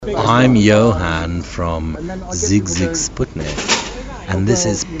I'm Johan from Zig Zig Sputnik, and this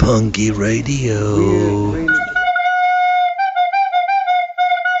is Punky Radio.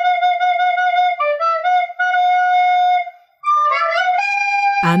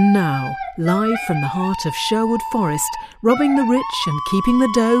 And now, live from the heart of Sherwood Forest, robbing the rich and keeping the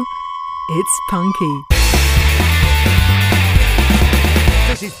dough, it's Punky.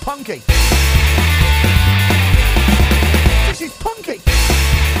 This is Punky. This is Punky.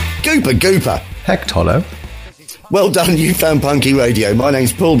 Gooper. Heck, Tolo. Well done, you found Punky Radio. My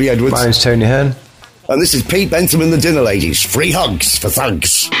name's Paul B. Edwards. My name's Tony Hearn. And this is Pete Bentham and the Dinner Ladies. Free hugs for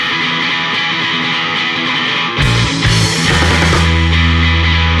thugs.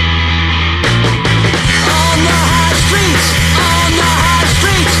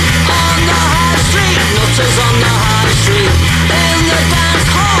 Nutters on the high street, in the dance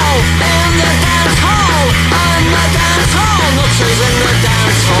hall, in the dance hall, in the dance hall, nutters in the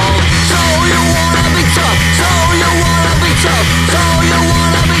dance hall. So you wanna be tough, so you wanna be tough, so you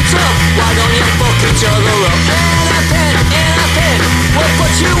wanna be tough. Why don't you fuck each other up? In a pit, we'll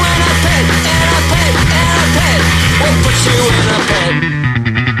put you in a pit, in a pit, we'll put you in a pit.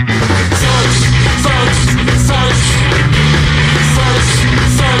 Thugs, thugs, thugs, thugs,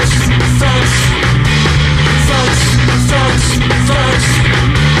 thugs, thugs.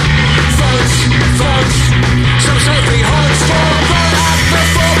 Thugs. Some say free hugs for blood at the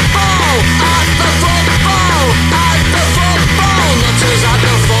football, at the football, at the football. Nutters at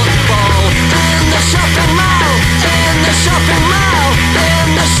the football. In the shopping mall, in the shopping mall, in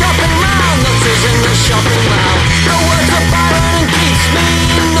the shopping mall. Nutters in the shopping mall. The words of Byron and Keats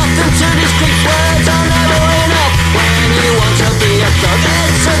mean nothing to these creeps. Words are never enough when you want to be a thug.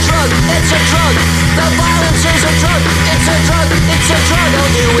 It's a drug, it's a drug. The violence is a drug, it's a drug, it's a drug. Oh,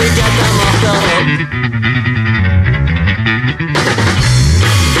 do we get them off the hook?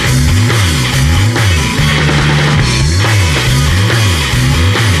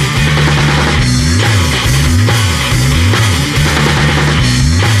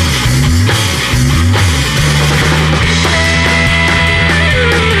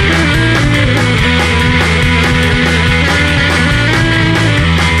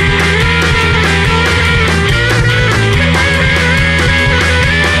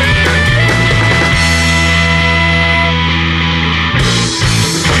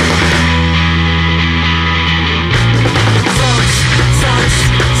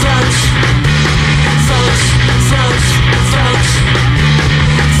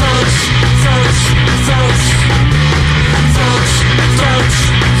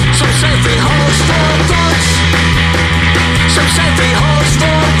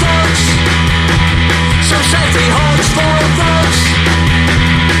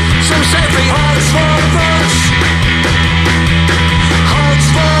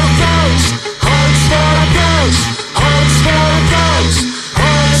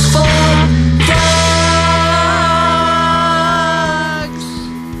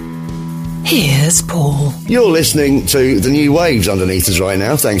 Here's Paul. You're listening to the new waves underneath us right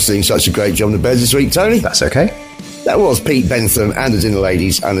now. Thanks for doing such a great job on the beds this week, Tony. That's okay. That was Pete Bentham and the Dinner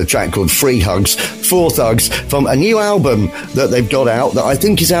Ladies and a track called Free Hugs for Thugs from a new album that they've got out that I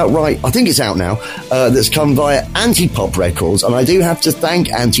think is out now, that's come via Antipop Records, and I do have to thank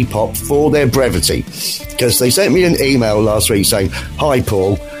Antipop for their brevity, because they sent me an email last week saying, "Hi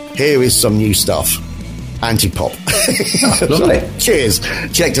Paul, here is some new stuff. Antipop." Oh, lovely. Cheers.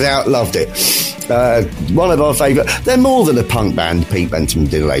 Checked it out, loved it. One of our favourite. They're more than a punk band, Pete Bentham and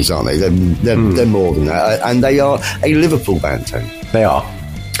Dinner Ladies, aren't they? They're more than that, and they are a Liverpool band, Tony. They are.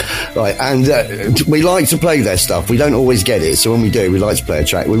 Right, and we like to play their stuff. We don't always get it, so when we do, we like to play a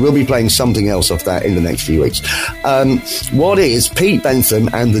track. We will be playing something else off that in the next few weeks. What is Pete Bentham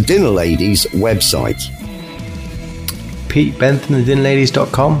and the Dinner Ladies website? Pete Bentham and the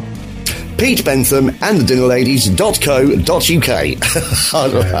Dinnerladies.com. Pete Bentham and the Dinnerladies.co.uk.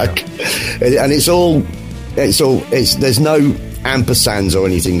 And there's no ampersands or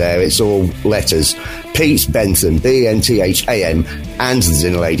anything there. It's all letters. Pete Bentham, Bentham, and the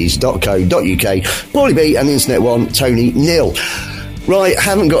Dinnerladies.co.uk. Paulie B and the Internet One, Tony Nil. Right,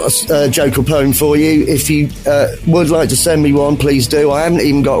 haven't got a joke or poem for you. If you would like to send me one, please do. I haven't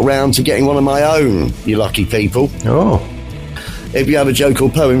even got around to getting one of my own, you lucky people. Oh. If you have a joke or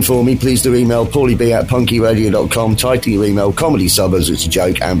poem for me, please do email paulieb@punkyradio.com. Title your email Comedy Suburbs, it's a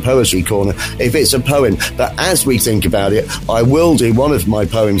joke, and Poetry Corner if it's a poem. But as we think about it, I will do one of my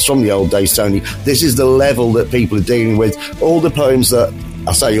poems from the old days, Tony. This is the level that people are dealing with. All the poems that,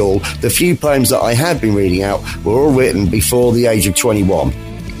 I say all, the few poems that I have been reading out were all written before the age of 21.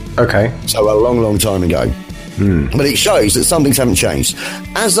 Okay. So a long, long time ago. But it shows that some things haven't changed.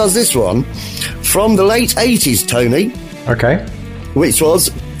 As does this one from the late 80s, Tony, Okay. which was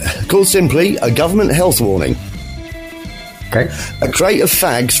called simply A Government Health Warning. Okay. A crate of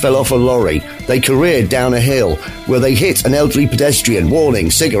fags fell off a lorry. They careered down a hill where they hit an elderly pedestrian. Warning,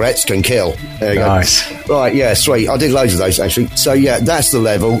 cigarettes can kill. There you Nice. go. Right, yeah, sweet. I did loads of those, actually. So, yeah, that's the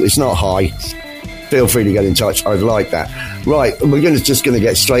level. It's not high. Feel free to get in touch. I'd like that. Right, we're just going to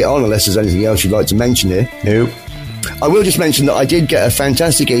get straight on unless there's anything else you'd like to mention here. Nope. I will just mention that I did get a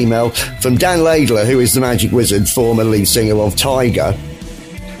fantastic email from Dan Laidler, who is the Magic Wizard, former lead singer of Tiger,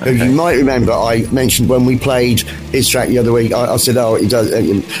 who you might remember I mentioned when we played his track the other week. I said,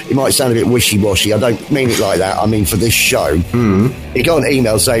 it might sound a bit wishy-washy. I don't mean it like that. I mean for this show. He got an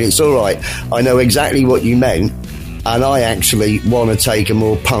email saying, it's all right, I know exactly what you meant, and I actually want to take a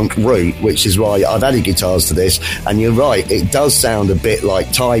more punk route, which is why I've added guitars to this. And you're right, it does sound a bit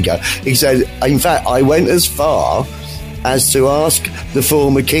like Tiger. He said, in fact, I went as far as to ask the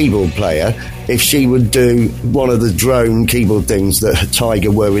former keyboard player if she would do one of the drone keyboard things that Tiger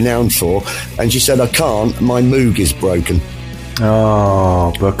were renowned for, and she said, I can't, my Moog is broken.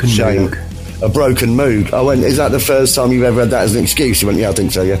 Oh, broken Shame. Moog. A broken Moog. I went, is that the first time you've ever had that as an excuse? He went, yeah, I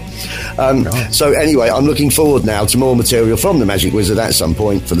think so, yeah. So anyway, I'm looking forward now to more material from the Magic Wizard at some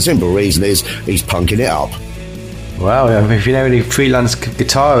point, for the simple reason is he's punking it up. Wow, if you know any freelance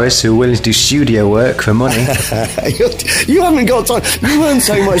guitarists who are willing to do studio work for money. You haven't got time. You earn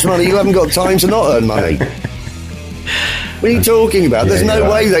so much money, you haven't got time to not earn money. What are you talking about? There's no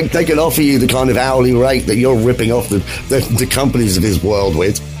way they can offer you the kind of hourly rate that you're ripping off the companies of his world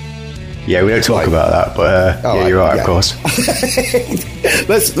with. Yeah, we don't talk about that, but yeah, you're right, of course.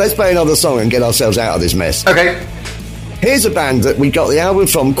 Let's play another song and get ourselves out of this mess. Okay. Here's a band that we got the album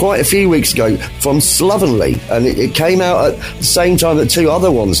from quite a few weeks ago, from Slovenly, and it came out at the same time that two other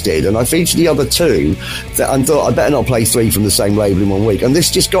ones did, and I featured the other two, and thought I better not play three from the same label in 1 week, and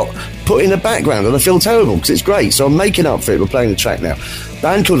this just got put in the background, and I feel terrible, because it's great, so I'm making up for it. We're playing the track now.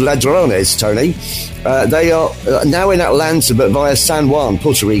 Band called Ladrones, Tony. They are now in Atlanta, but via San Juan,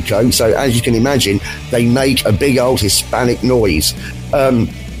 Puerto Rico, so as you can imagine, they make a big old Hispanic noise.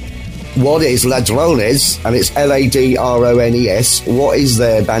 What is Ladrones? And it's Ladrones. What is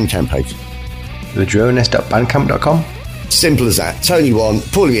their Bandcamp page? Ladrones.bandcamp.com. Simple as that. Tony 1,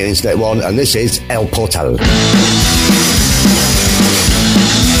 Paulie Internet 1, and this is El Portal.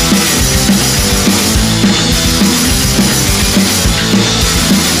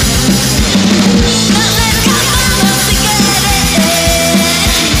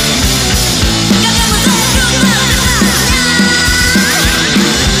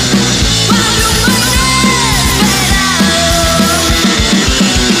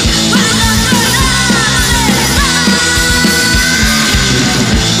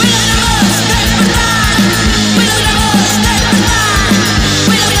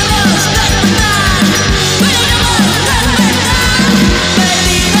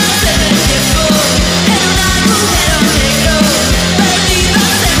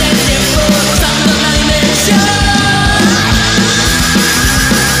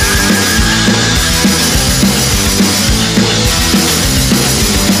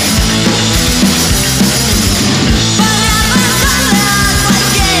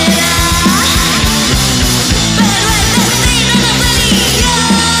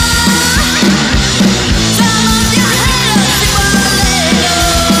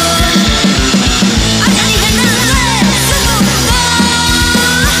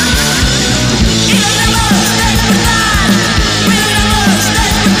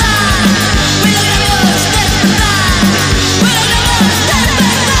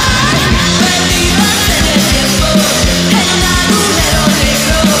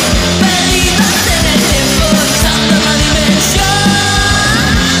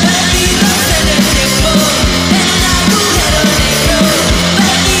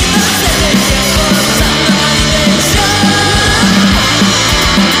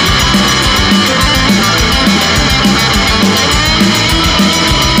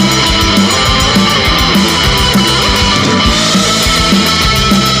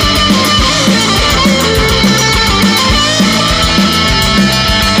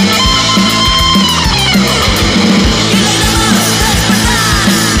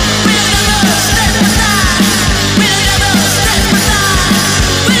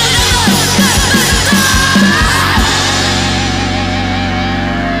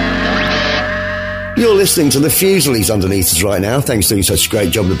 You're listening to the Fusilies underneath us right now. Thanks for doing such a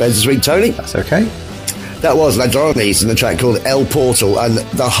great job of the beds this week, Tony. That's okay. That was Ladrones and the track called El Portal, and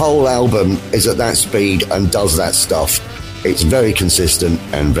the whole album is at that speed and does that stuff. It's very consistent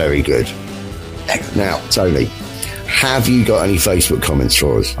and very good. Now, Tony, have you got any Facebook comments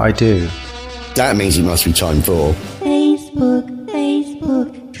for us? I do. That means it must be time for... Facebook,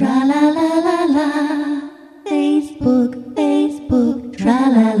 Facebook, tra-la-la-la-la. Facebook, Facebook,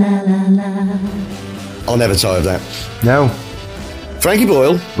 tra-la-la-la-la. I'll never tire of that. No. Frankie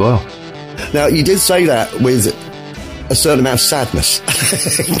Boyle. Well, Now, you did say that with a certain amount of sadness.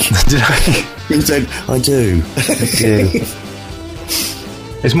 did I? You said, I do. do.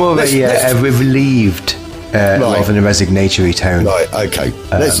 It's more of a relieved rather than a resignatory tone. Right, okay.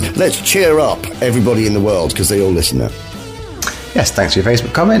 Let's cheer up everybody in the world because they all listen now. Yes, thanks for your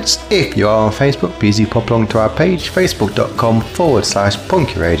Facebook comments. If you are on Facebook, please do pop along to our page,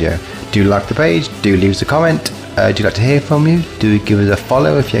 facebook.com/Punky Radio. Do like the page, do leave us a comment. Do like to hear from you. Do give us a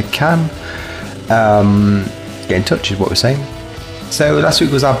follow if you can. Get in touch is what we're saying. So last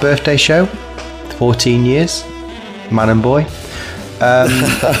week was our birthday show. 14 years, man and boy.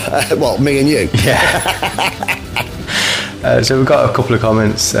 What, me and you? Yeah. So we've got a couple of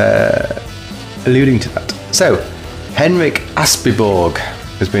comments alluding to that. So, Henrik Aspiborg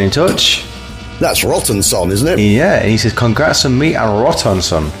has been in touch. That's Rottenson, isn't it? Yeah, and he says, congrats on me and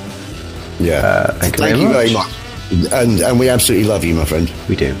Rottenson. Yeah. Thank you you very much. And we absolutely love you, my friend.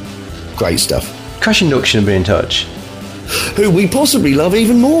 We do. Great stuff. Crash Induction have been in touch. Who we possibly love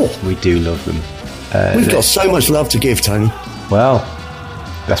even more. We do love them. We've got so much love to give, Tony. Well,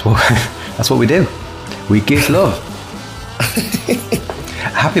 that's what we do. We give love.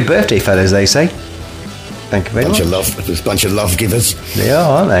 Happy birthday, fellas, they say. Thank you very much. There's a bunch of love givers. They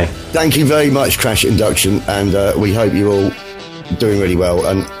are, aren't they? Thank you very much, Crash Induction, and we hope you're all doing really well,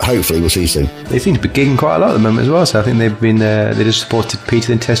 and hopefully we'll see you soon. They seem to be gigging quite a lot at the moment as well, so I think they've been they just supported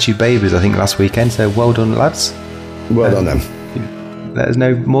Peter and Test Tube Babies, I think, last weekend, so well done, lads. Well done, them. Let us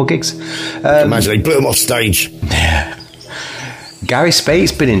know more gigs. Imagine they blew them off stage. Yeah. Gary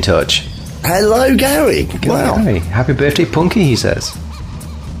Spate's been in touch. Hello, Gary. Wow. Gary. Happy birthday, Punky, he says.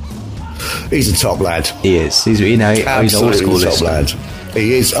 He's a top lad. He is. He's old school top lad.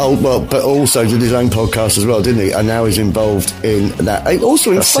 He is old, well, but also did his own podcast as well, didn't he? And now he's involved in that.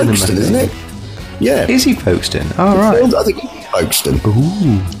 Also in Folkestone, isn't it? Yeah. Is he Folkestone? Oh, right. I think he's Folkestone.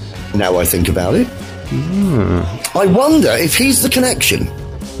 Ooh. Now I think about it. I wonder if he's the connection.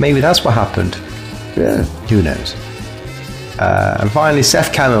 Maybe that's what happened. Yeah. Who knows? And finally,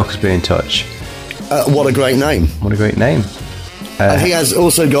 Seth Camilk has been in touch. What a great name. What a great name. He has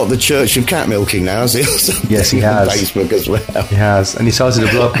also got the Church of Cat Milking now, has he? Yes, he has. On Facebook as well. He has. And he started a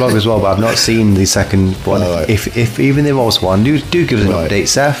blog as well, but I've not seen the second one. Right. If even there was one, do give us an update,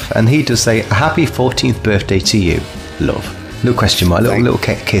 Seth. And he does say, a happy 14th birthday to you. Love. Little question mark. Little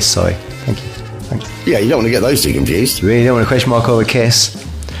kiss, sorry. Thank you. Yeah, you don't want to get those two confused. You really don't want a question mark over kiss.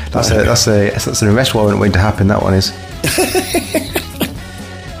 That's an arrest warrant waiting to happen, that one is.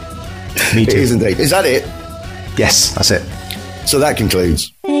 Me too. It is indeed. Is that it? Yes, that's it. So that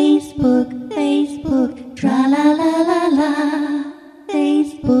concludes. Facebook, Facebook, tra-la-la-la-la.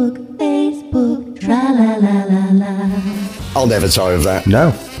 Facebook, Facebook, tra-la-la-la-la. I'll never tire of that.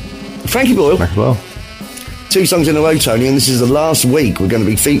 No. Frankie Boyle. Well. 2 songs in a row, Tony, and this is the last week we're going to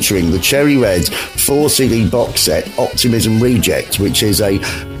be featuring the Cherry Red 4-CD box set, Optimism Reject, which is a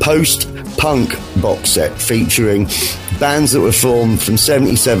post-punk box set featuring bands that were formed from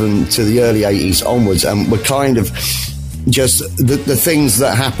 77 to the early 80s onwards, and were kind of just the things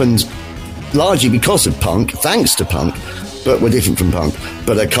that happened largely because of punk, thanks to punk, but were different from punk,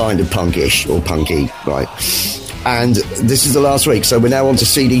 but are kind of punkish or punky, right? And this is the last week, so we're now on to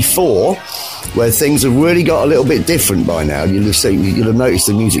CD 4, where things have really got a little bit different by now. You'll have noticed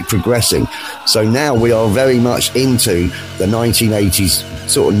the music progressing. So now we are very much into the 1980s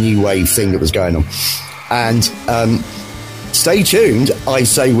sort of new wave thing that was going on. And stay tuned, I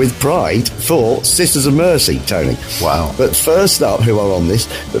say with pride, for Sisters of Mercy, Tony. Wow. But first up,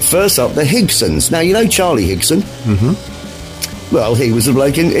 the Higsons. Now, you know Charlie Higson? Mm-hmm. Well, he was the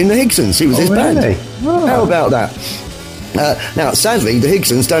bloke in the Higsons. He was his band. Oh. How about that? Now, sadly, the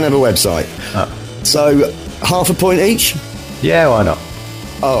Higsons don't have a website. So, half a point each? Yeah, why not?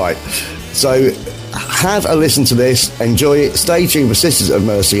 All right. So, have a listen to this. Enjoy it. Stay tuned for Sisters of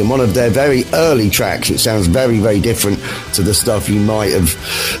Mercy and one of their very early tracks. It sounds very, very different to the stuff you might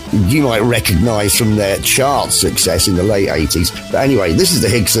recognise from their chart success in the late 80s. But anyway, this is the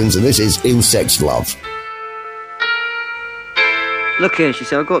Higsons and this is Insect Love. Look here, she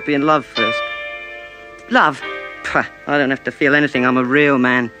said, I've got to be in love first. Love? Pah, I don't have to feel anything. I'm a real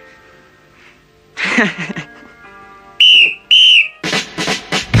man.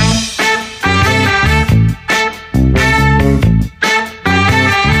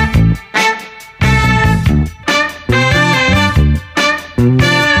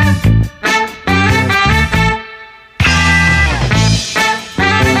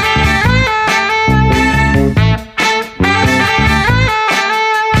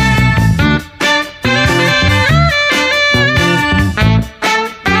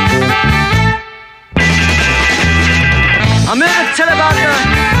 about the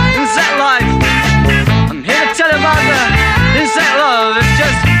insect life. I'm here to tell you about the insect love. It's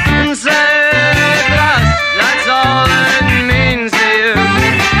just insect love. That's all it means to you.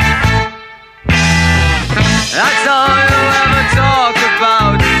 That's all you ever talk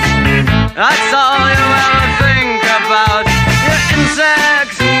about. That's all you ever think about. Your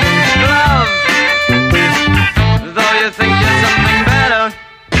insect love. Though you think you're something better,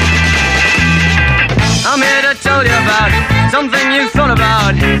 I'm here to tell you about something you thought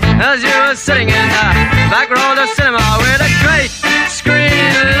about as you were sitting in the back row of the cinema with a great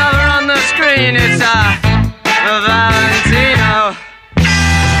screen lover on the screen. It's Valentino.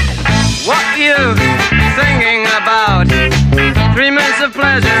 What you thinking about? 3 minutes of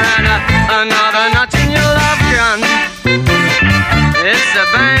pleasure and another notch in your love gun. It's a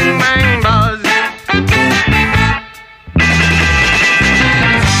bang bang buzz.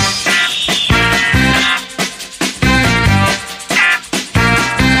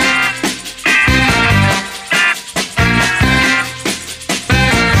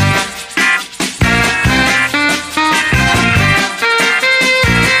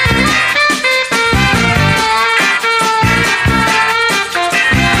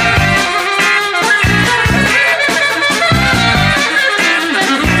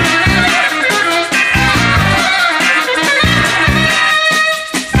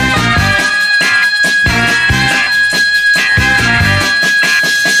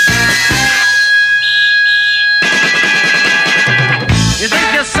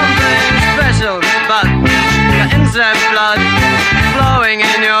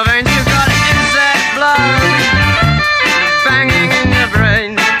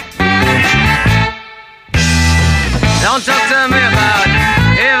 Don't talk to me about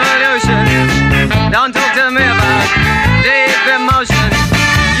evolution. Don't talk to me about deep emotion.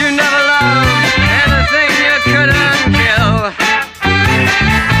 You never loved anything you couldn't kill.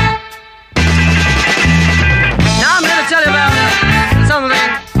 Now I'm here to tell you about something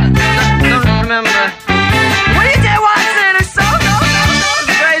I don't remember. What you did once in a so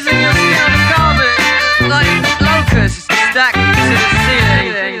grazing your skin on the carpet like locusts stacked to the ceiling.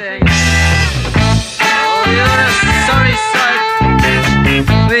 Oh, you're a sorry sight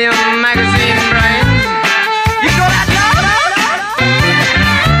with your magazine brains. You call that love?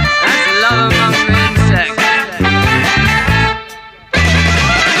 That's love among the insects.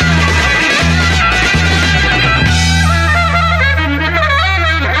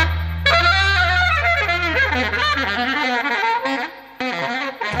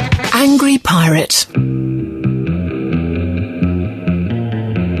 Angry Pirate.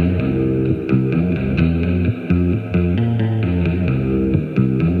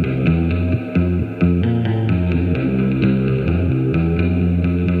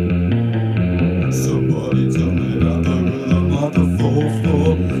 Somebody tell me that the rhythm of the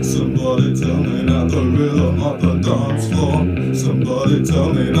 4/4. Somebody tell me that the rhythm of the dance floor. Somebody tell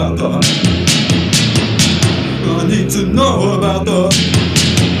me that the I need to know about the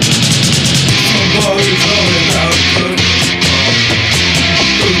Somebody tell me about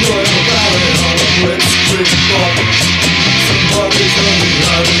the royal ballad on a West Street block. Somebody tell me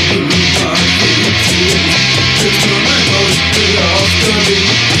how to do my feet. It's the memory of the beat.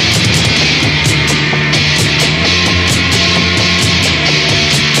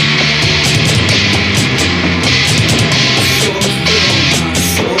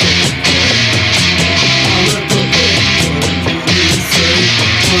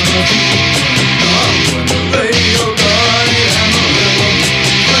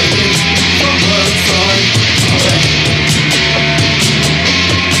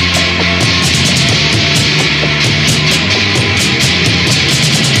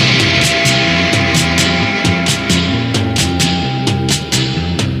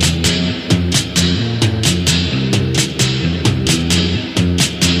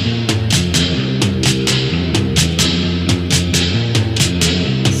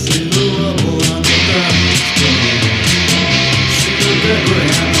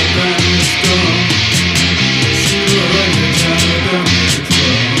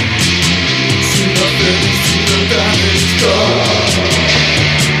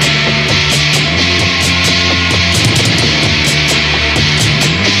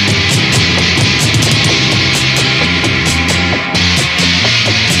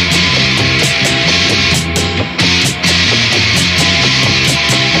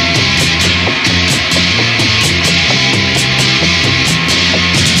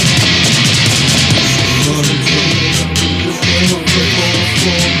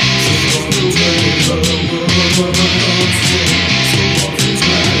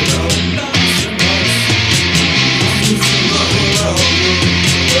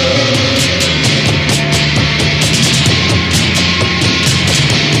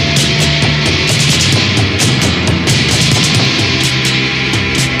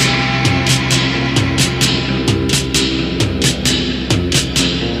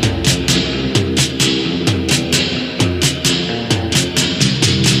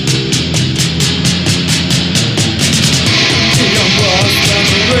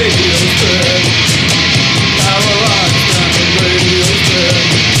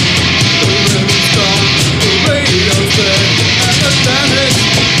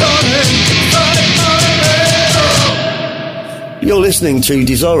 listening to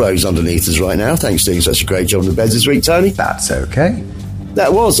Desoros underneath us right now. Thanks for doing such a great job on the beds this week, Tony. That's okay.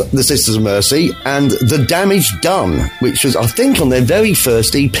 That was the Sisters of Mercy and The Damage Done, which was, I think, on their very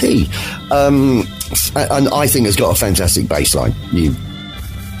first EP. And I think it's got a fantastic bass line. You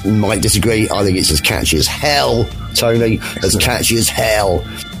might disagree. I think it's as catchy as hell, Tony. As catchy as hell.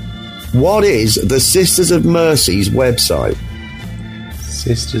 What is the Sisters of Mercy's website?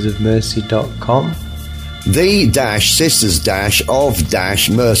 sistersofmercy.com.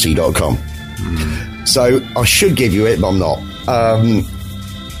 The-sisters-of-mercy.com. So I should give you it, but I'm not.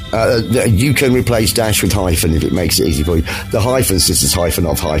 You can replace dash with hyphen if it makes it easy for you. The hyphen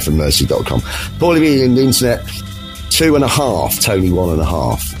sisters-of-mercy.com. Paulie B in the internet 2.5, Tony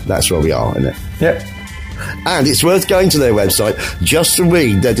 1.5. That's where we are, isn't it? Yep. And it's worth going to their website just to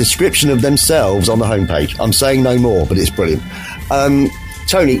read their description of themselves on the homepage. I'm saying no more, but it's brilliant.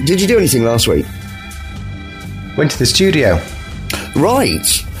 Tony, did you do anything last week? Went to the studio. Right.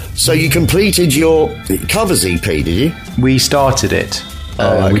 So you completed your covers EP, did you? We started it.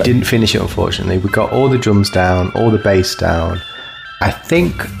 Okay. We didn't finish it, unfortunately. We got all the drums down, all the bass down. I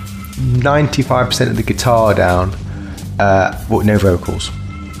think 95% of the guitar down, but no vocals.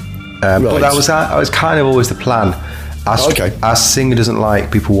 But that was kind of always the plan. Our singer doesn't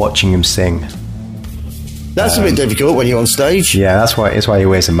like people watching him sing. That's a bit difficult when you're on stage. Yeah, that's why he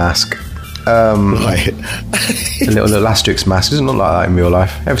wears a mask. Right. A little asterisk mask. Doesn't look like that in real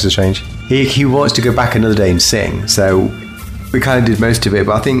life. Ever so strange. He wants to go back another day and sing, so we kind of did most of it.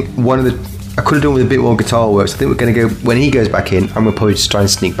 But I think I could have done with a bit more guitar work. So I think we're going to go, when he goes back in, I'm going to probably just try and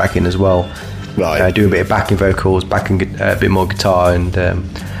sneak back in as well. Right. Do a bit of backing vocals, a bit more guitar, and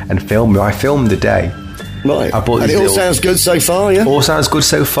film. I filmed the day. Right. I bought and it all sounds good so far, yeah? All sounds good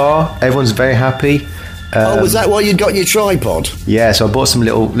so far. Everyone's very happy. Was that why you got your tripod? Yeah, so I bought some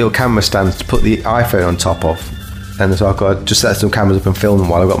little camera stands to put the iPhone on top of, and so I got just set some cameras up and film them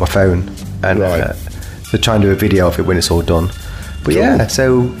while I got my phone, and so try and do a video of it when it's all done. But cool.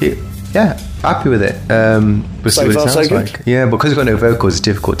 Happy with it. We'll see what it sounds like. Yeah, because it's got no vocals, it's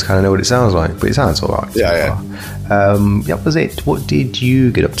difficult to kind of know what it sounds like, but it sounds all right. Yeah. That was it. What did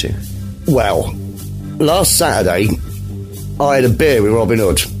you get up to? Well, last Saturday I had a beer with Robin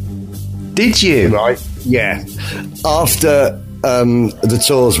Hood. Did you? Right. Yeah. After the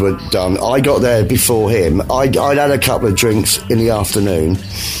tours were done, I got there before him. I'd had a couple of drinks in the afternoon,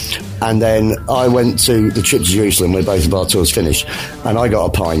 and then I went to the trip to Jerusalem where both of our tours finished, and I got a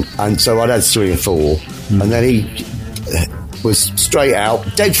pint, and so I'd had 3 or 4, and then he was straight out,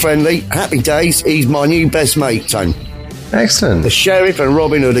 dead friendly, happy days. He's my new best mate, Tone. Excellent. The Sheriff and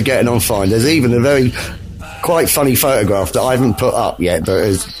Robin Hood are getting on fine. There's even a very quite funny photograph that I haven't put up yet, but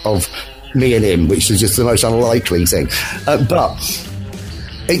is of me and him, which is just the most unlikely thing. But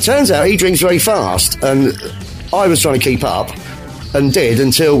it turns out he drinks very fast, and I was trying to keep up, and did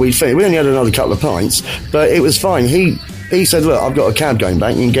until we finished. We only had another couple of pints, but it was fine. He said, look, I've got a cab going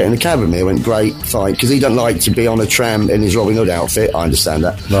back, you can get in the cab with me. I went, great, fine, because he doesn't like to be on a tram in his Robin Hood outfit. I understand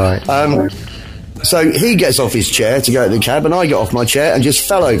that. Right. So he gets off his chair to go to the cab, and I got off my chair and just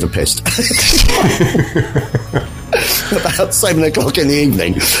fell over pissed. About 7 o'clock in the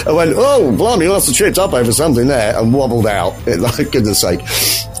evening. I went, oh, blimey, I must have tripped up over something there, and wobbled out. Like, goodness sake.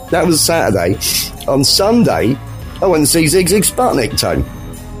 That was Saturday. On Sunday, I went to see Zig Zig Sputnik, Tone.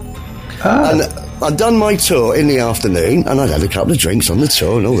 And I'd done my tour in the afternoon, and I'd had a couple of drinks on the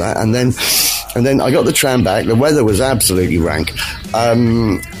tour and all that, and then I got the tram back. The weather was absolutely rank.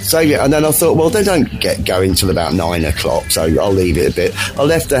 And then I thought, well, they don't get going till about 9 o'clock, so I'll leave it a bit. I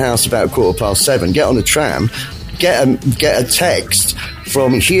left the house about 7:15, get on the tram, get a text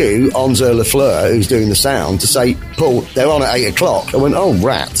from Hugh Onze Lafleur, who's doing the sound, to say, Paul, they're on at 8 o'clock. I went, oh,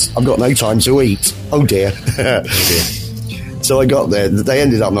 rats, I've got no time to eat. Oh, dear. So I got there. They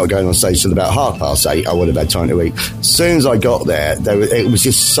ended up not going on stage till about 8:30. I would have had time to eat. As soon as I got there, it was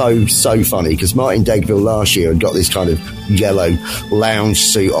just so funny, because Martin Degville last year had got this kind of yellow lounge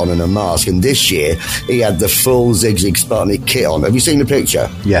suit on and a mask, and this year he had the full Zig Zig Sputnik kit on. Have you seen the picture?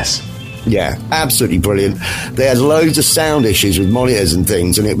 Yes. Yeah, absolutely brilliant. They had loads of sound issues with monitors and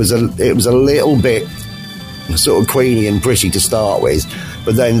things, and it was a little bit sort of queeny and pretty to start with,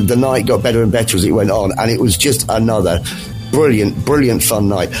 but then the night got better and better as it went on, and it was just another brilliant fun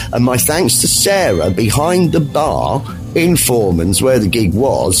night. And my thanks to Sarah behind the bar in Foreman's, where the gig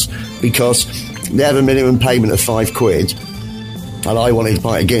was, because they have a minimum payment of £5, and I wanted to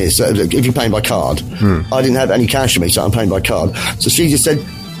buy a Guinness. So if you're paying by card, I didn't have any cash on me, so I'm paying by card. So she just said,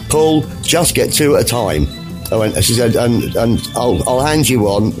 Paul, just get 2 at a time. She said, and I'll hand you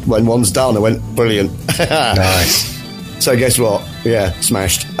one when one's done. I went, brilliant. Nice. So guess what? Yeah,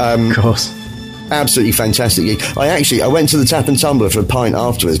 smashed. Of course. Absolutely fantastic gig. I went to the Tap and Tumbler for a pint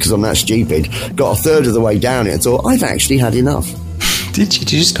afterwards because I'm that stupid. Got a third of the way down it and thought, I've actually had enough.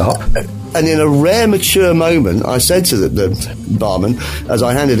 Did you stop? And in a rare mature moment, I said to the barman, as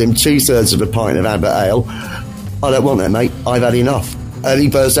I handed him 2/3 of a pint of Abbott Ale, I don't want that, mate. I've had enough. And he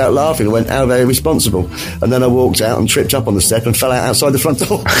burst out laughing and went, how very responsible. And then I walked out and tripped up on the step and fell out outside the front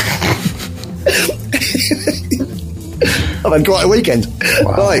door. I've had quite a weekend.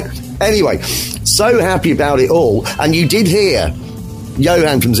 Wow. Right. Anyway, so happy about it all. And you did hear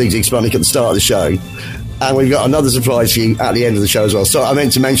Johan from Zig Zig Sputnik at the start of the show. And we've got another surprise for you at the end of the show as well. So I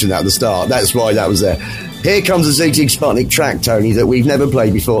meant to mention that at the start. That's why that was there. Here comes a Zig Zig Sputnik track, Tony, that we've never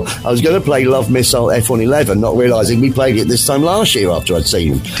played before. I was going to play Love Missile F-111, not realising we played it this time last year after I'd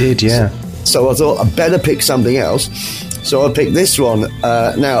seen him. You did, yeah. So I thought I'd better pick something else. So I picked this one.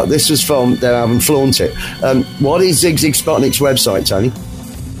 Now, this was from their album Flaunt It. What is Zig Zig Sputnik's website, Tony?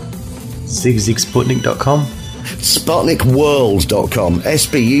 ZigZigSputnik.com. SputnikWorld.com.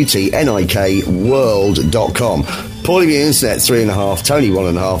 SPUTNIK World.com. Paulie the Internet 3.5, Tony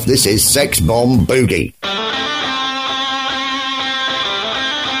 1.5. This is Sex Bomb Boogie.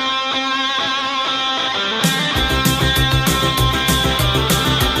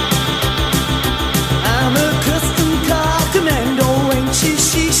 I'm a custom car commando, and she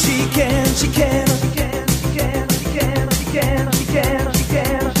can.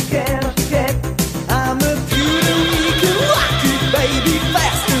 I'm a Puerto Rican rocket, baby,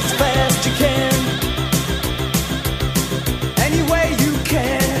 fast as you can. Any way you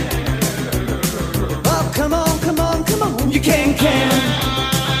can. Oh, come on, you can. Come on, you can.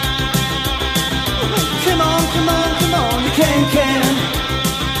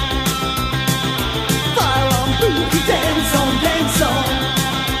 Fire on, boogie, dance on.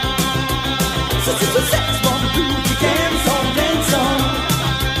 Sex bomb, boogie, dance on.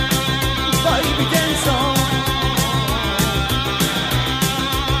 Baby, dance on.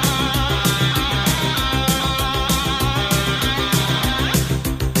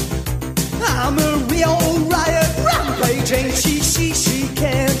 I'm a real riot rampage, and she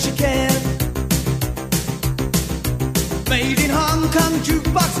can. Made in Hong Kong,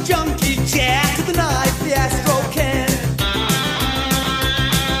 jukebox junkie, jack of the knife, the Astro can.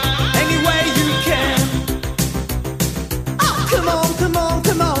 Any way you can. Oh, come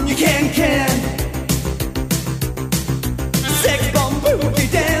on, you can. Sex bomb, boogie,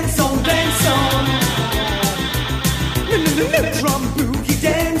 dance on. Drum boogie,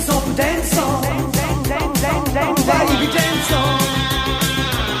 dance on. Baby, dance on.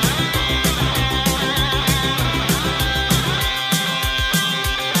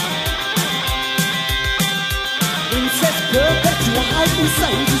 Princess perpetual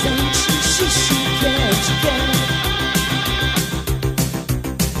Mercedes, and she can.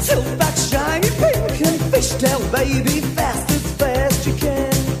 Silverback, shiny pink and fishtail, baby, fast as you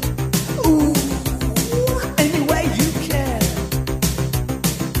can. Ooh, any way you can.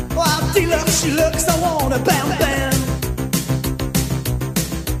 Wow, deluxe, she looks, I wanna bam.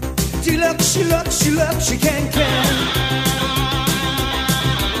 Deluxe, she can.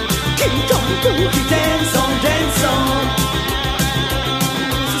 King Kong boogie, dance on.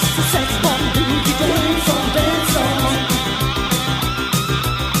 Sex bomb boogie, dance on.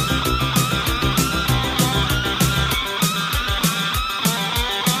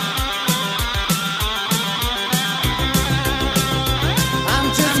 I'm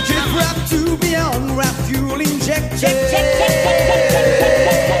just kid rap to be on rap, fuel injected.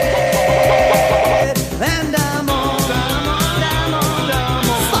 And I'm on.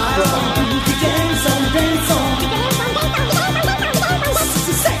 Fire on, boogie, dance on.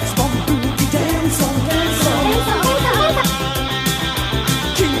 Sex bomb boogie, dance on.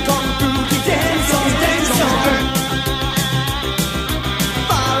 King Kong boogie, dance on.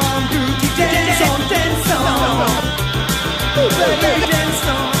 Fire on, boogie, dance on. Baby, dance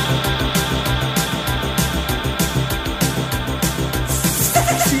on.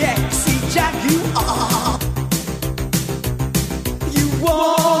 Sexy Jack, you are. You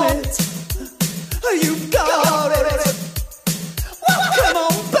want it. You've got it. Well, come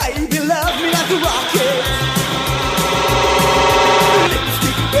on, baby, love me like a rocket.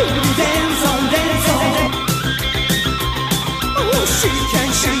 Lipstick, baby, dance on. Oh, she can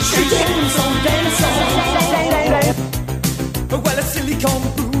dance on. Well, a silicone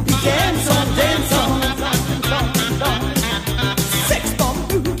booby, dance on. Sex bomb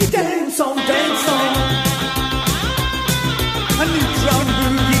boogie, dance on. A neutron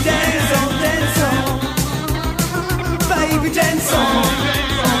boogie, dance on. Baby, dance on.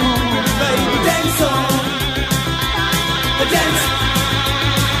 Baby, dance on. Dance.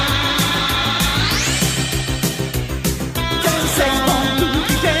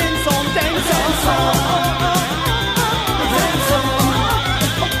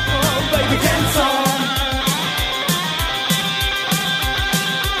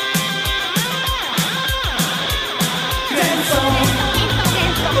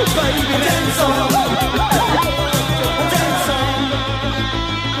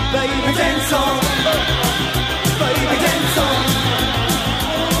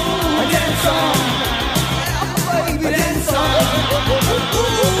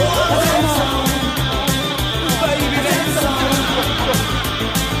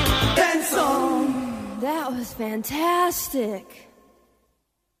 it's fantastic.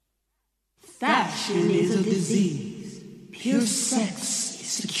 Fashion is a disease. Pure sex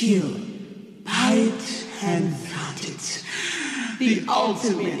is the cure. Buy it and flaunt it. The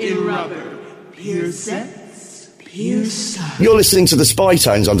ultimate in rubber. Pure sex, pure style. You're listening to the Spy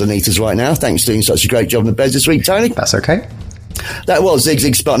Tones underneath us right now. Thanks for doing such a great job in the beds this week, Tony. That's okay. That was Zig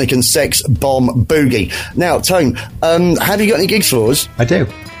Zig Sputnik and Sex Bomb Boogie. Now, Tone, have you got any gigs for us? I do.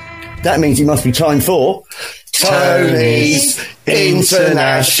 That means it must be time for Tony's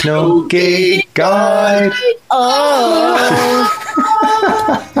International Gig Guide. Oh.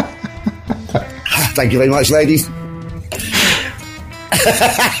 Thank you very much, ladies. Nice.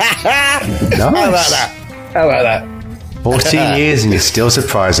 How about that? How about that? 14 years and you're still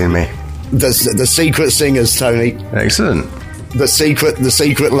surprising me. The secret singers, Tony. Excellent. The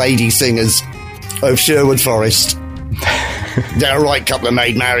secret lady singers of Sherwood Forest. They're a right couple of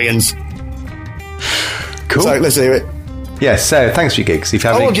Maid Marians. Cool. So let's hear it. Yeah, so thanks for your gigs. If you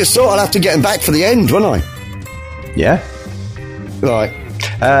have I just thought I'd have to get them back for the end, wouldn't I? Yeah. Right.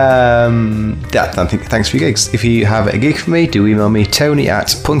 Thanks for your gigs. If you have a gig for me, do email me,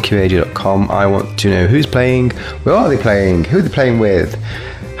 tony@punkyradio.com. I want to know who's playing, where are they playing, who are they playing with,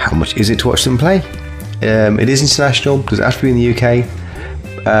 how much is it to watch them play. It is international, does it have to be in the UK?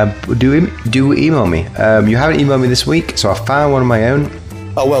 Do email me. You haven't emailed me this week, so I found one of my own.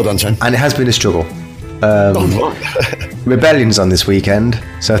 Oh, well done, Tim. And it has been a struggle. Rebellion's on this weekend,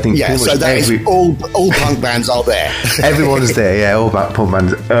 so I think so that is all punk bands are there. Everyone's there, yeah, all punk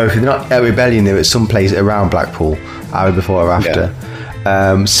bands. If they're not at Rebellion, they're at some place around Blackpool, either before or after.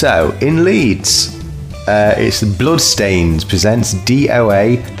 Yeah. So in Leeds, it's the Bloodstains presents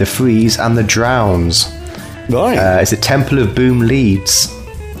DOA, The Freeze, and The Drowns. Right. It's at Temple of Boom, Leeds.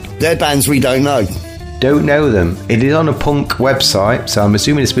 They're bands we don't know. Don't know them. It is on a punk website, so I'm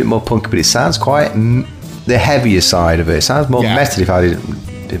assuming it's a bit more punk, but it sounds quite the heavier side of it. It sounds more metal if I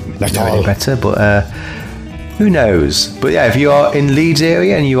didn't know any better, but who knows? But yeah, if you are in Leeds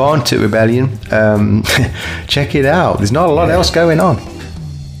area and you aren't at Rebellion, check it out. There's not a lot else going on.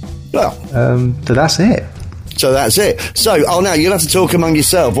 Well, so that's it. So that's it. So, now you'll have to talk among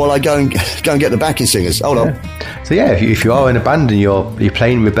yourself while I go and get the backing singers. Hold on. So yeah, if you are in a band and you're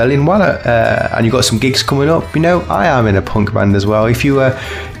playing Rebellion, and you've got some gigs coming up, I am in a punk band as well. If you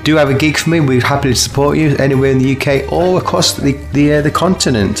do have a gig for me, we're happy to support you anywhere in the UK or across the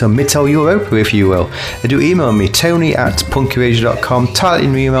continent, or Mittel Europa, if you will. Do email me, tony@punkyradio.com. Title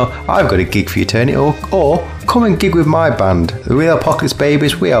in your email, I've got a gig for you, Tony, or come and gig with my band, the Real Pockets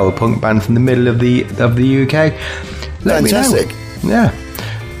Babies. We are a punk band from the middle of the UK. Let Fantastic. Me know. Yeah.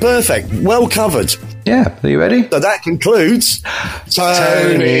 Perfect. Well covered. Yeah, are you ready? So that concludes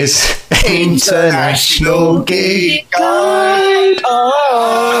Tony's International Gig Guide.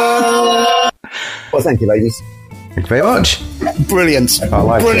 Well, thank you, ladies. Thank you very much. Brilliant. I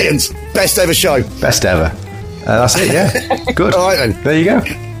like Brilliant. it. Best ever show. Best ever. That's it, yeah. Good. All right, then. There you go.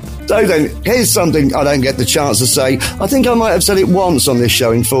 So then, here's something I don't get the chance to say. I think I might have said it once on this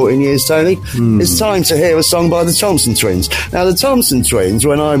show in 14 years, Tony. It's time to hear a song by the Thompson Twins. Now, the Thompson Twins,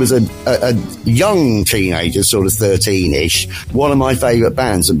 when I was a young teenager, sort of 13-ish, one of my favourite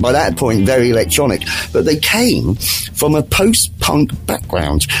bands, and by that point, very electronic. But they came from a post-punk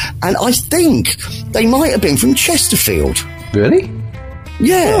background, and I think they might have been from Chesterfield. Really?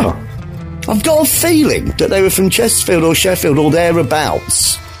 Yeah. Oh. I've got a feeling that they were from Chesterfield or Sheffield or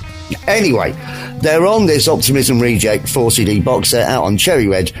thereabouts. Anyway, they're on this Optimism Reject 4-CD box set out on Cherry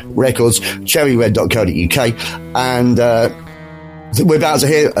Red Records, cherryred.co.uk, and we're about to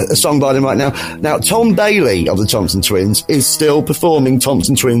hear a song by them right now. Now, Tom Bailey of the Thompson Twins is still performing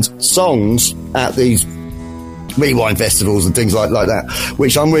Thompson Twins songs at these rewind festivals and things like that,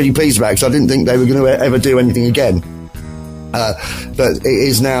 which I'm really pleased about because I didn't think they were going to ever do anything again. But it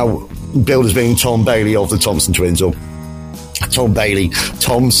is now billed as being Tom Bailey of the Thompson Twins, or Tom Bailey,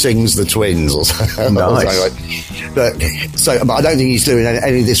 Tom Sings the Twins, or something. Nice. But I don't think he's doing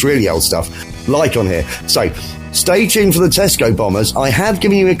any of this really old stuff like on here. So stay tuned for the Tesco Bombers. I have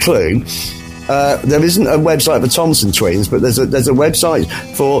given you a clue. There isn't a website for Thompson Twins, but there's a website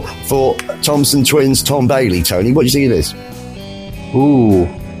for Thompson Twins, Tom Bailey. Tony, what do you think of this? Ooh,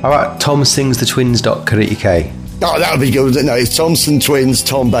 how about tomsingsthetwins.co.uk? Oh, that would be good. No, it's Thompson Twins,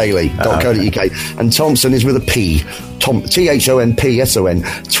 Tom Bailey.co.uk. And Thompson is with a P. THOMPSON.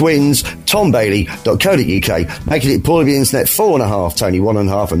 Twins, Tom Bailey.co.uk. Making it Paul of the Internet 4.5, Tony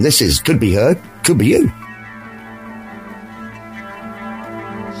 1.5. And this is Could Be Her, Could Be You.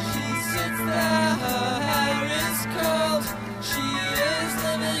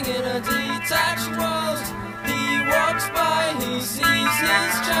 He walks by, he sees his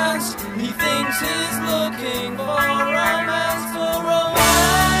his chance. He thinks he's looking for romance, for romance.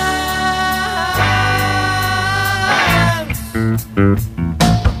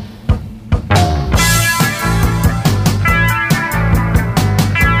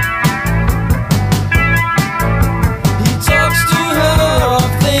 He talks to her of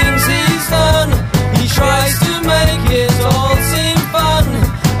things he's done. He tries to make it all seem fun.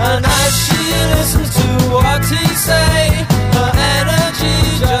 And as she listens to what he say, her energy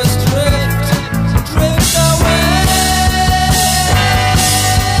just drift away.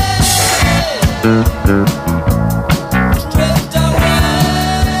 Drift away.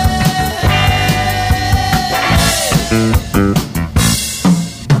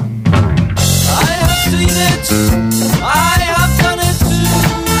 I have seen it, I have done it too.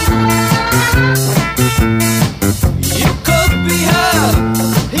 You could be her,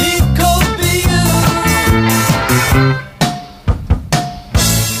 he could be you.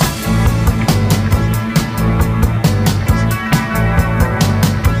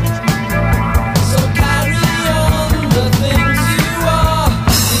 So carry on the things you are.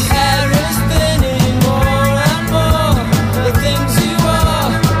 The air is thinning more and more. The things you are,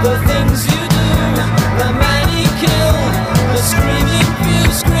 the things you do. The many kill, the screaming few,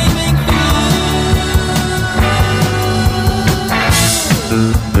 screaming few.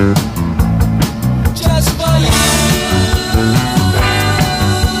 Just for you.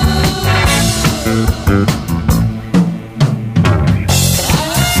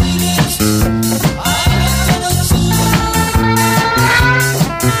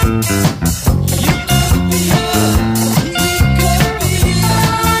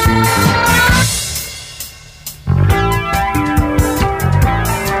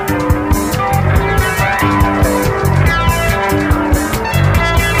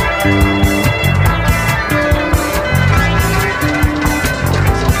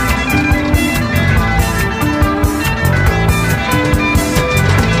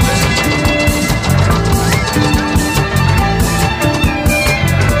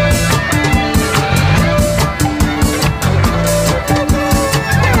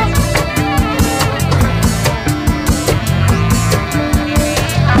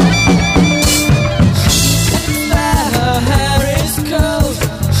 Her hair is curled.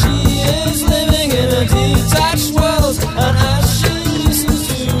 She is living in a detached world. And as she listens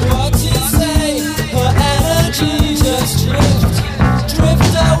to what he say, her energy just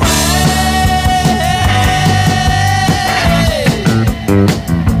drift away.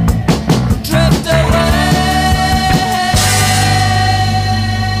 Drift away.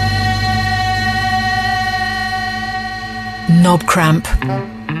 Knob cramp.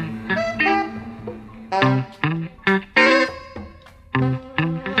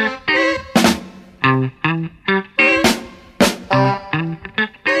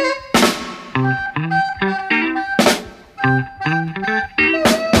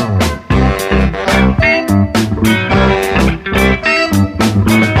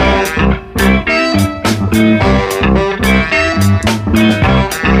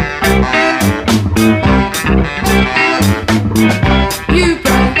 You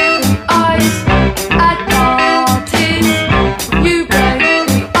break the ice at parties. You break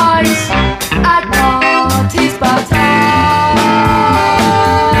the ice at parties, but I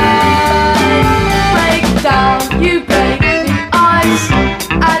break down. You break the ice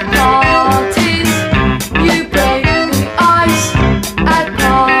at parties. You break the ice at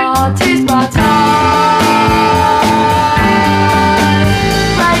parties, but I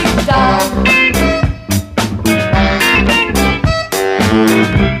break down.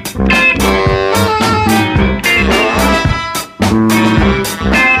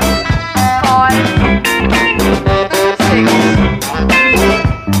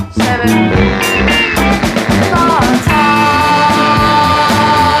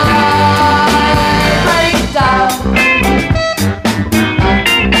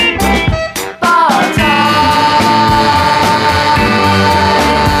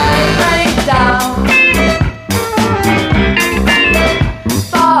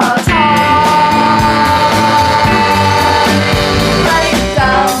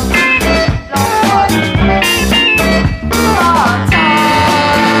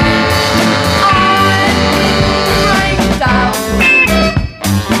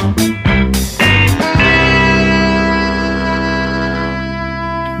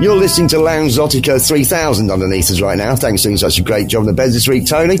 You're listening to Lounge Zotica 3000 underneath us right now. Thanks for doing such a great job on the bed this week,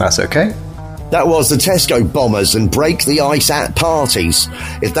 Tony. That's okay. That was the Tesco Bombers and Break the Ice at Parties.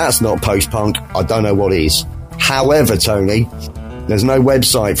 If that's not post-punk, I don't know what is. However, Tony, There's no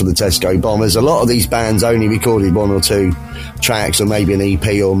website for the Tesco Bombers. A lot of these bands only recorded 1 or 2 tracks, or maybe an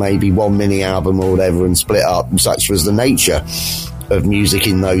EP, or maybe 1 mini album or whatever, and split up. Such was the nature of music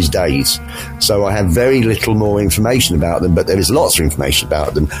in those days. So I have very little more information about them, but there is lots of information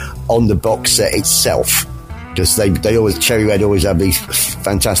about them on the box set itself, because they always, Cherry Red always have these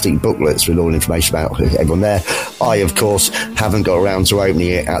fantastic booklets with all the information about everyone there. I, of course, haven't got around to opening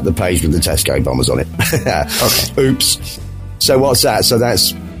it at the page with the Tesco Bombers on it. Okay. Oops. So what's that? So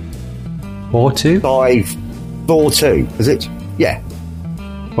that's 4-2? 5-4-2, is it? Yeah.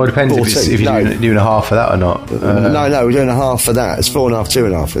 Well, it depends if you're doing a half for that or not. No, we're doing a half for that. It's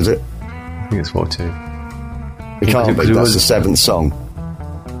 4.5, 2.5, is it? I think it's 4-2. It can't be. That's the 7th song.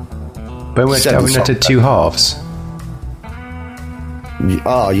 But we're having it to 2 halves.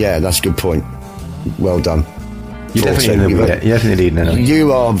 Yeah, that's a good point. Well done. You definitely need to know.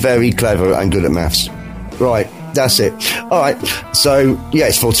 You are very clever and good at maths. Right, that's it. All right, so yeah,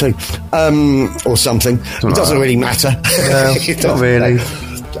 it's 4-2 or something. It doesn't really matter. No, not really.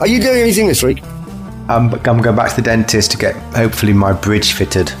 Are you doing anything this week? I'm going back to the dentist to get hopefully my bridge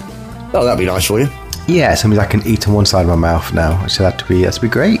fitted. Oh, that'd be nice for you. Yeah, so I can eat on one side of my mouth now. So that'd be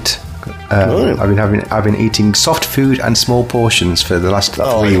great. I've been eating soft food and small portions for the last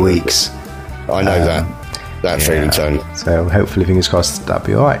 3 weeks. I know that feeling, Tony. So hopefully, fingers crossed, that'll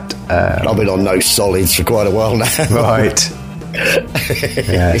be all right. I've been on no solids for quite a while now. Right.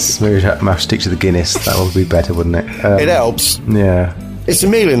 Yes, maybe I might stick to the Guinness. That would be better, wouldn't it? It helps. Yeah. It's a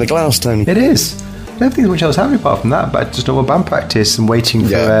meal in the glass, Tony. It is. I don't think much else happening apart from that, but just normal band practice and waiting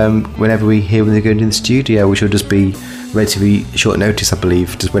for whenever we hear when they're going to the studio, which will just be relatively short notice, I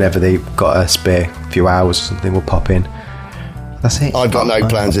believe. Just whenever they've got a spare few hours or something, we'll pop in. That's it. I've got no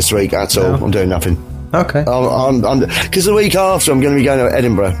plans this week at all. I'm doing nothing. Okay. Because the week after I'm going to be going to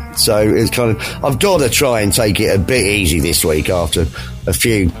Edinburgh, so it's kind of, I've got to try and take it a bit easy this week after a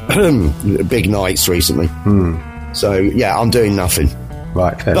few big nights recently. So yeah, I'm doing nothing.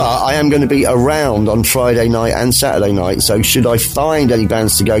 Right, fair but enough. I am going to be around on Friday night and Saturday night, so should I find any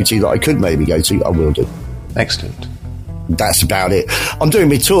bands to go to that I could maybe go to, I will do. Excellent. That's about it. I'm doing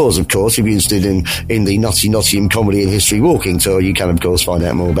my tours, of course. If you're interested in the Nutty Nottingham Comedy and History Walking Tour, you can, of course, find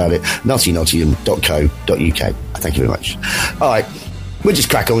out more about it. nuttynottingham.co.uk. Thank you very much. All right, we'll just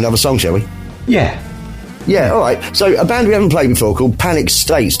crack on with another song, shall we? Yeah. Yeah, all right. So a band we haven't played before called Panic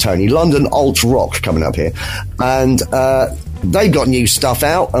States, Tony. London alt rock coming up here. And they've got new stuff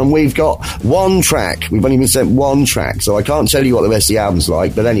out, and we've got 1 track. We've only been sent 1 track, so I can't tell you what the rest of the album's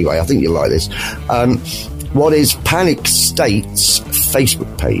like. But anyway, I think you'll like this. What is Panic State's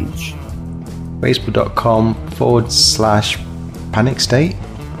Facebook page? Facebook.com/Panic State.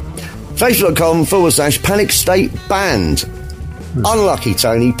 Facebook.com/Panic State Band. Unlucky,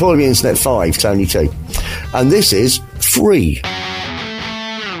 Tony. Paul the Internet 5, Tony T. And this is Free.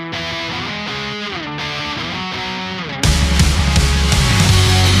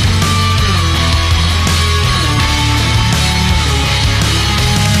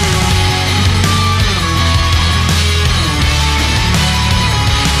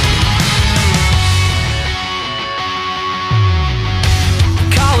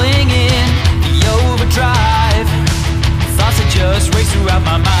 Throughout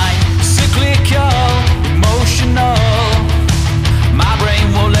my mind, cyclical, emotional. My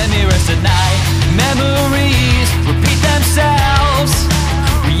brain won't let me rest at night. Memories repeat themselves.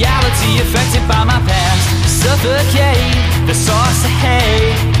 Reality affected by my past. Suffocate the source of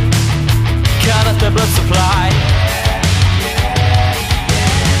hate. Cut off the blood supply.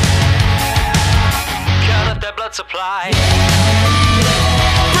 Cut off the blood supply.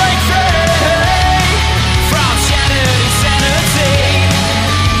 Break free from shattered insanity.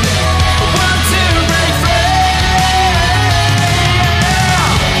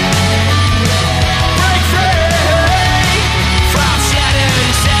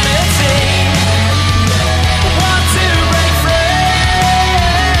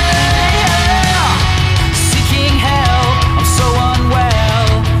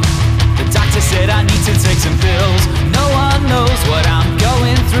 Said I need to take some pills. No one knows what I'm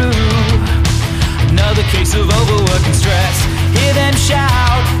going through. Another case of overwork and stress. Hear them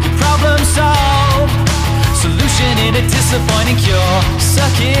shout, your problem solved. Solution in a disappointing cure.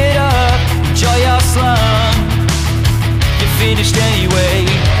 Suck it up, enjoy your slum. You're finished anyway.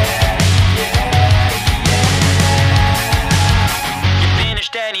 You're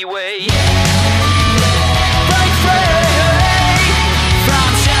finished anyway. Break free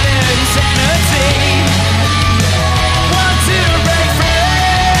from shattered insanity. Want to break free.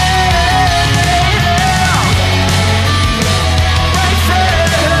 Break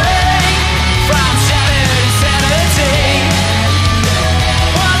free from shattered insanity.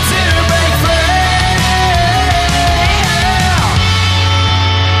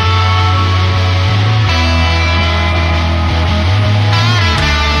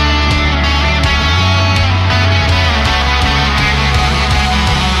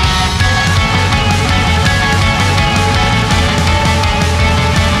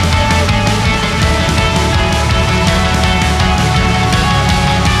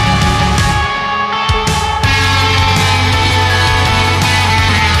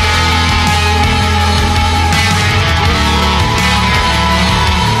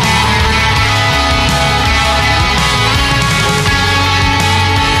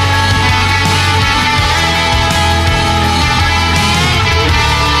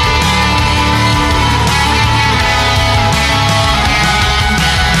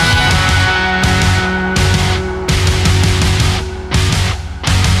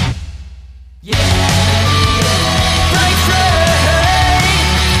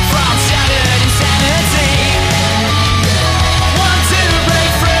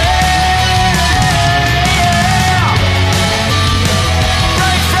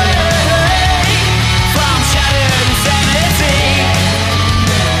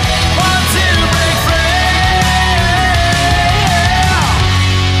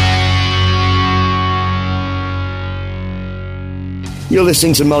 You're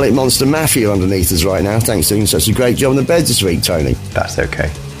listening to Mullet Monster Mafia underneath us right now. Thanks for doing such a great job on the bed this week, Tony. That's okay.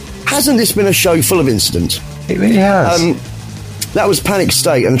 Hasn't this been a show full of incidents? It really has. That was Panic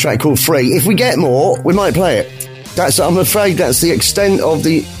State and a track called Free. If we get more, we might play it. I'm afraid that's the extent of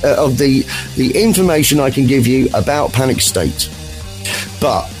the information I can give you about Panic State.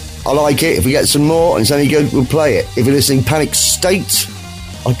 But I like it. If we get some more and it's any good, we'll play it. If you're listening, Panic State,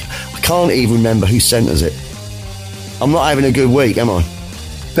 I can't even remember who sent us it. I'm not having a good week, am I?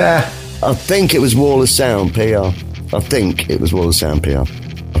 There. I think it was Wall of Sound PR. I think it was Wall of Sound PR.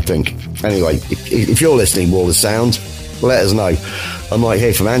 I think. Anyway, if you're listening, Wall of Sound, let us know. I might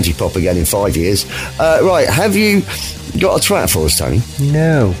hear from Antipop again in 5 years. Right, have you got a track for us, Tony?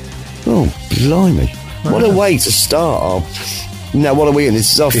 No. Oh, blimey. What a way to start. Now, what are we in?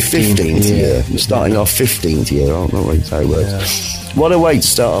 This is our 15th year. We're starting our 15th year, aren't we? That's how it works. Yeah. What a way to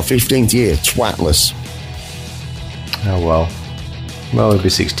start our 15th year. Twatless. Oh, well. Well, we'll be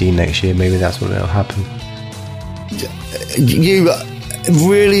 16 next year. Maybe that's what will happen. You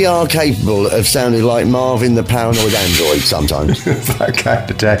really are capable of sounding like Marvin the Paranoid Android sometimes. That kind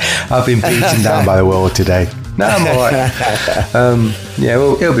of day. I've been beaten down by the world today. No, I'm all right. Yeah,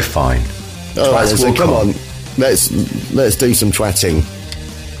 well, it'll be fine. All right, so come on. Let's do some twatting.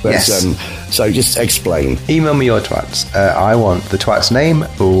 Yes. So just explain. Email me your twats. I want the twat's name,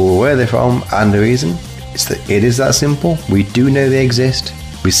 where they're from, and the reason. It is that simple. We do know they exist.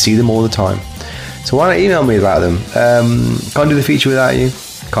 We see them all the time. So why not email me about them? Can't do the feature without you.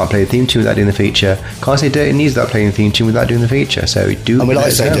 Can't play the theme tune without doing the feature. Can't say Dirty Knees without playing the theme tune without doing the feature. So we do. And we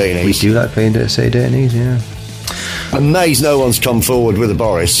like say Dirty Knees. We do like playing Say Dirty Knees, yeah. Amazed no one's come forward with a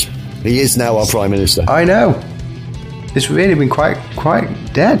Boris. He is now our Prime Minister. I know. It's really been quite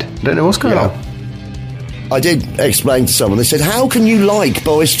dead. I don't know what's going on. I did explain to someone. They said, "How can you like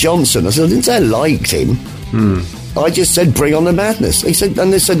Boris Johnson?" I said, "I didn't say I liked him. I just said bring on the madness." They said,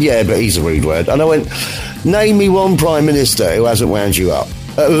 "Yeah, but he's a rude word." And I went, "Name me one Prime Minister who hasn't wound you up.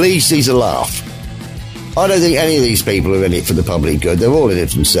 At least he's a laugh." I don't think any of these people are in it for the public good. They're all in it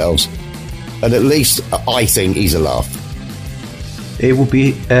for themselves. And at least I think he's a laugh. It will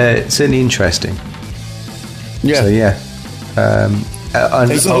be certainly interesting. Yeah. So yeah.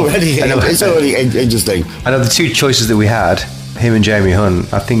 It's already interesting. I know the two choices that we had, him and Jeremy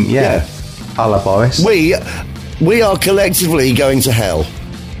Hunt. I think, a la Boris. We are collectively going to hell,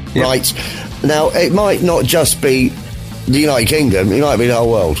 right? Now, it might not just be the United Kingdom; it might be the whole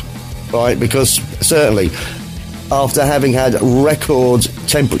world, right? Because certainly, after having had record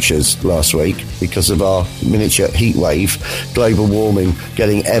temperatures last week because of our miniature heat wave, global warming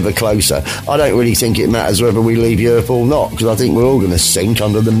getting ever closer, I don't really think it matters whether we leave Europe or not, because I think we're all going to sink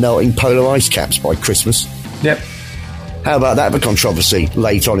under the melting polar ice caps by Christmas. Yep. How about that for controversy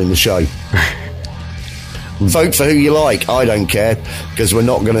late on in the show? Vote for who you like. I don't care, because we're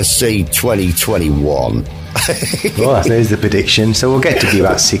not going to see 2021. Well, there's the prediction. So we'll get to be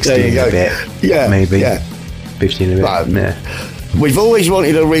about 16 in a bit. Yeah. Maybe. Yeah. 15 in a bit. We've always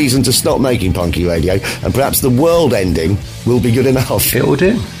wanted a reason to stop making punky radio, and perhaps the world ending will be good enough. It will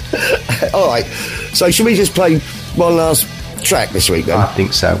do. All right. So should we just play one last track this week then? I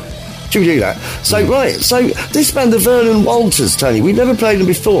think so. Should we do that? So, right. So this band, the Vernon Walters, Tony, we've never played them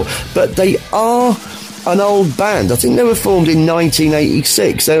before, but they are an old band. I think they were formed in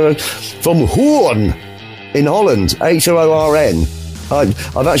 1986. They were from Hoorn in Holland, Horn.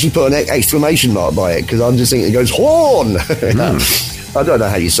 I've actually put an exclamation mark by it because I'm just thinking it goes horn. I don't know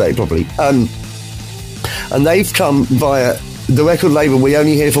how you say it properly. And they've come via the record label we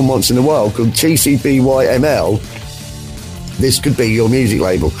only hear from once in a while called TCBYML. This could be your music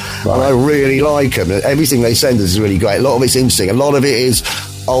label. Right. And I really like them. Everything they send us is really great. A lot of it's interesting. A lot of it is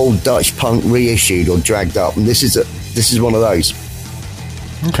old Dutch punk reissued or dragged up. And this is one of those.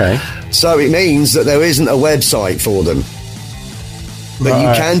 Okay. So it means that there isn't a website for them. But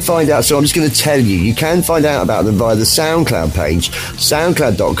you can find out, so I'm just going to tell you, you can find out about them via the SoundCloud page,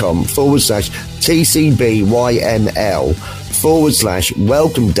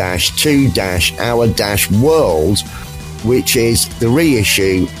 soundcloud.com/TCBYML/welcome-to-our-world, which is the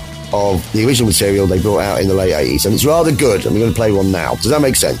reissue of the original material they brought out in the late 80s. And it's rather good, and we're going to play one now. Does that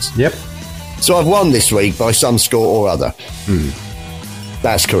make sense? Yep. So I've won this week by some score or other.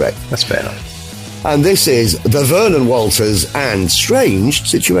 That's correct. That's fair enough. And this is the Vernon Walters and Strange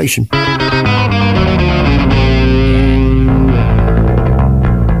Situation.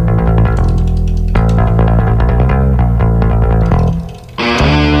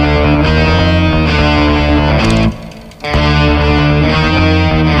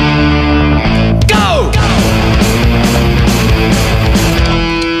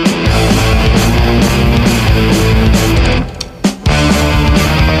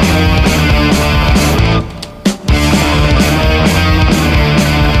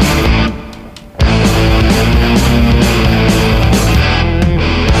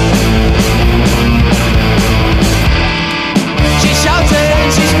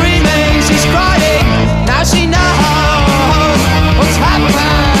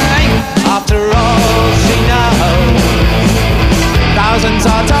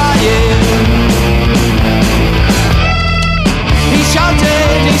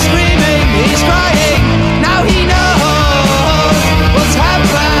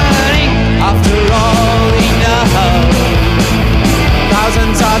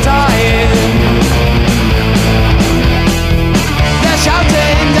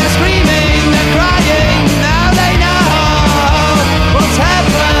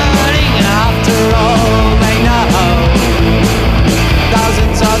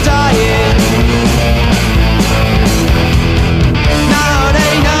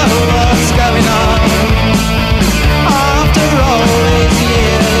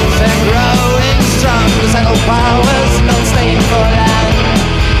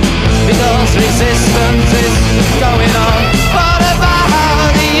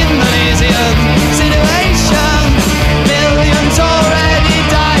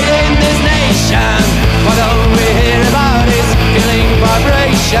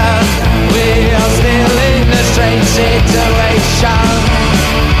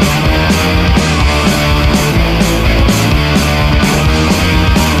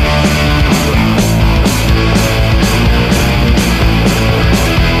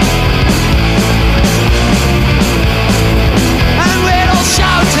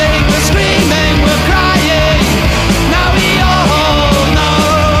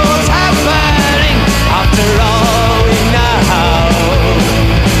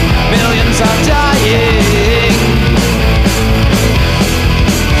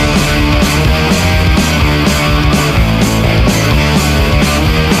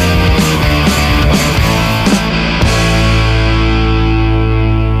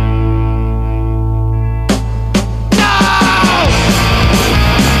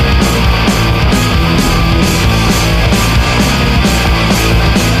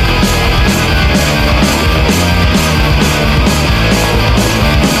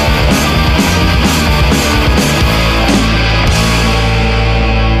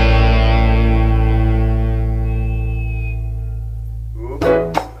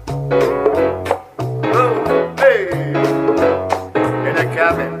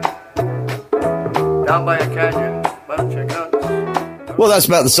 cabin down by a canyon. Bunch of guns. Well, that's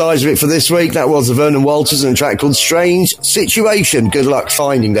about the size of it for this week. That was the Vernon Walters and a track called Strange Situation. Good luck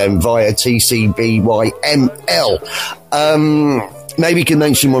finding them via TCBYML. Maybe you can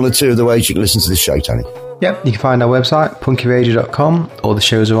mention one or two of the ways you can listen to this show, Tony. Yep, you can find our website, punkyradio.com. All the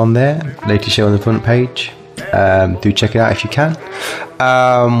shows are on there. Latest show on the front page. Do check it out if you can.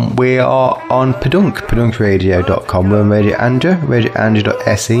 We are on pedunkradio.com. We're on Radio Andrew,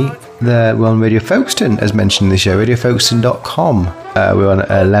 radioandrew.se. We're on Radio Folkestone, as mentioned in the show, radiofolkstone.com. We're on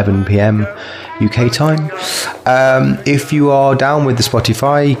at 11 p.m. UK time. If you are down with the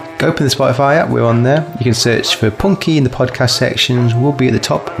Spotify, go open the Spotify app. We're on there. You can search for Punky in the podcast sections. We'll be at the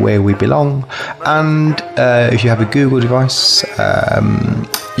top where we belong. And if you have a Google device,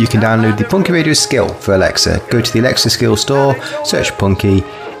 you can download the Punky Radio skill for Alexa. Go to the Alexa skill store, search Punky.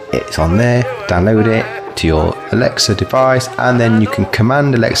 It's on there. Download it to your Alexa device, and then you can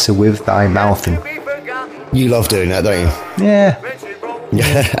command Alexa with thy mouthing. You love doing that, don't you? Yeah.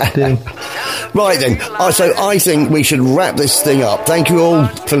 Right then, so I think we should wrap this thing up. Thank you all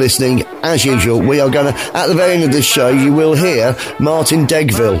for listening. As usual, we are going to, at the very end of this show, you will hear Martin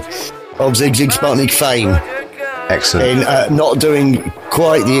Degville of Zig Zig Sputnik fame. Excellent. In not doing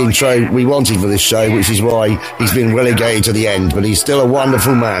quite the intro we wanted for this show, which is why he's been relegated to the end, but he's still a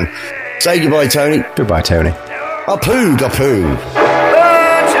wonderful man. Say goodbye, Tony. Goodbye, Tony. Apoo, apoo.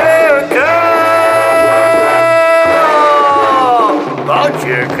 Bunch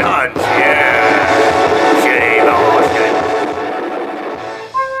of guns, yeah. Shame Austin.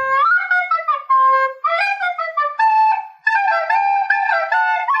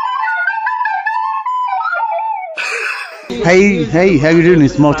 Hey, how you doing?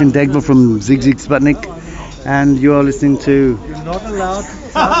 It's Martin Degville from Zig Zig Sputnik, and you are listening to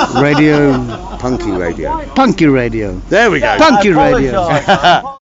Radio Punky Radio. Punky Radio. There we go. Punky Radio.